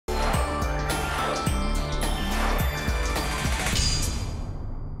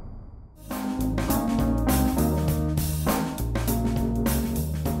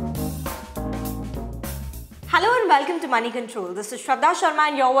welcome to Moneycontrol. This is Shraddha Sharma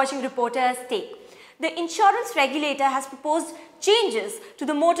and you're watching Reporter's Take. The insurance regulator has proposed changes to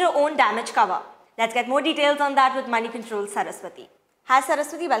the motor-owned damage cover. Let's get more details on that with Moneycontrol Saraswathy. Hi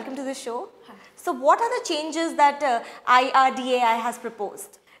Saraswathy, welcome to the show. Hi. So what are the changes that IRDAI has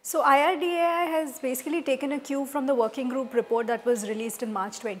proposed? So IRDAI has basically taken a cue from the working group report that was released in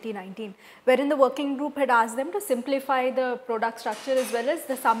March 2019, wherein the working group had asked them to simplify the product structure as well as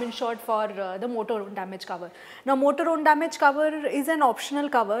the sum insured for the motor-owned damage cover. Now, motor-owned damage cover is an optional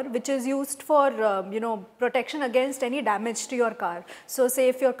cover which is used for protection against any damage to your car. So say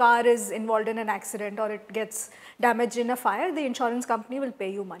if your car is involved in an accident or it gets damaged in a fire, the insurance company will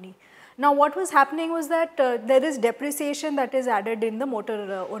pay you money. Now what was happening was that there is depreciation that is added in the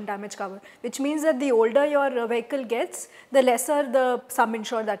motor-owned damage cover, which means that the older your vehicle gets, the lesser the sum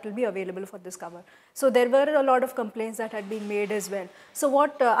insured that will be available for this cover. So there were a lot of complaints that had been made as well. So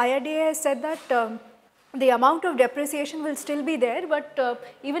what IRDAI has said that the amount of depreciation will still be there, but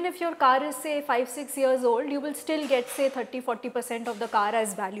even if your car is say 5-6 years old, you will still get say 30-40% of the car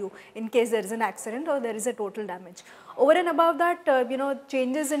as value in case there is an accident or there is a total damage. Over and above that,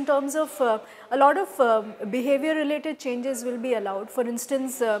 changes in terms of a lot of behavior related changes will be allowed. For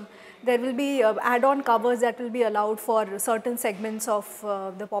instance, there will be add-on covers that will be allowed for certain segments of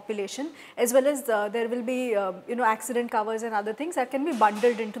the population, as well as there will be accident covers and other things that can be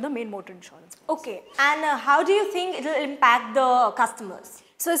bundled into the main motor insurance. Okay, and how do you think it will impact the customers?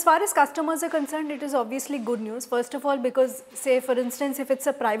 So as far as customers are concerned, it is obviously good news. First of all, because say for instance, if it's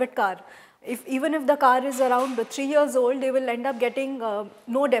a private car, even if the car is around 3 years old, they will end up getting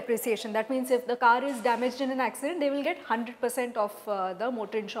no depreciation. That means if the car is damaged in an accident, they will get 100% of the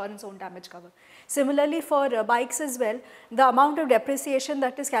motor insurance own damage cover. Similarly for bikes as well, the amount of depreciation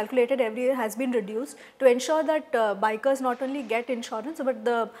that is calculated every year has been reduced to ensure that bikers not only get insurance, but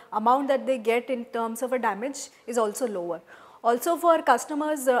the amount that they get in terms of a damage is also lower. Also for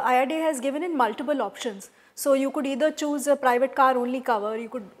customers, IRDAI has given in multiple options. So you could either choose a private car only cover, you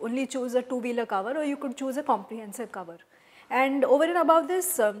could only choose a two-wheeler cover, or you could choose a comprehensive cover. And over and above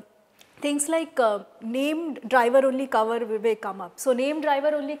this, things like named driver only cover will come up. So named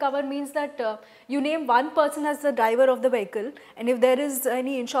driver only cover means that you name one person as the driver of the vehicle, and if there is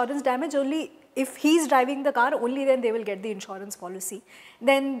any insurance damage, only if he is driving the car, only then they will get the insurance policy.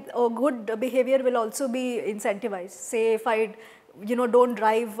 Then good behavior will also be incentivized. Say if I don't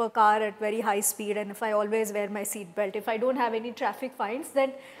drive a car at very high speed, and if I always wear my seat belt, if I don't have any traffic fines,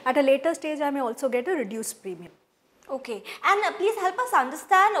 then at a later stage I may also get a reduced premium. Okay, and please help us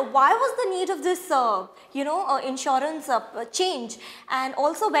understand why was the need of this insurance change, and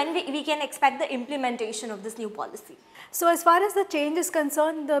also when we can expect the implementation of this new policy. So as far as the change is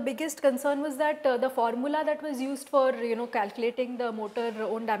concerned, the biggest concern was that the formula that was used for calculating the motor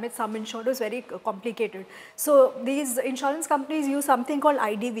own damage sum insured was very complicated. So these insurance companies use something called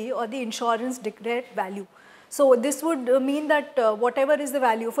IDV, or the insurance declared value. So this would mean that whatever is the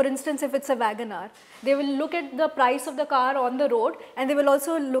value, for instance if it's a WagonR, they will look at the price of the car on the road, and they will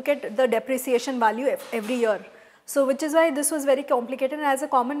also look at the depreciation value every year. So which is why this was very complicated, and as a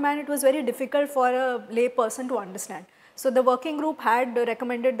common man it was very difficult for a lay person to understand. So the working group had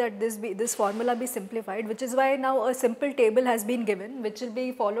recommended that this formula be simplified, which is why now a simple table has been given which will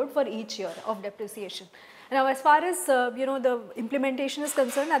be followed for each year of depreciation. Now as far as the implementation is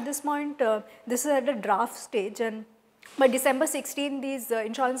concerned, at this point this is at a draft stage, and by December 16 these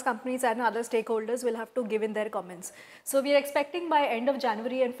insurance companies and other stakeholders will have to give in their comments. So we are expecting by end of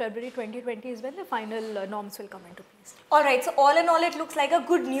January and February 2020 is when the final norms will come into place. Alright, so all in all it looks like a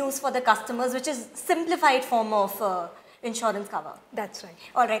good news for the customers, which is simplified form of insurance cover. That's right.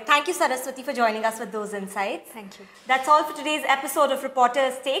 Alright, thank you Saraswathy for joining us with those insights. Thank you. That's all for today's episode of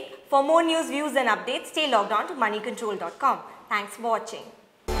Reporter's Take. For more news, views and updates, stay logged on to moneycontrol.com. Thanks for watching.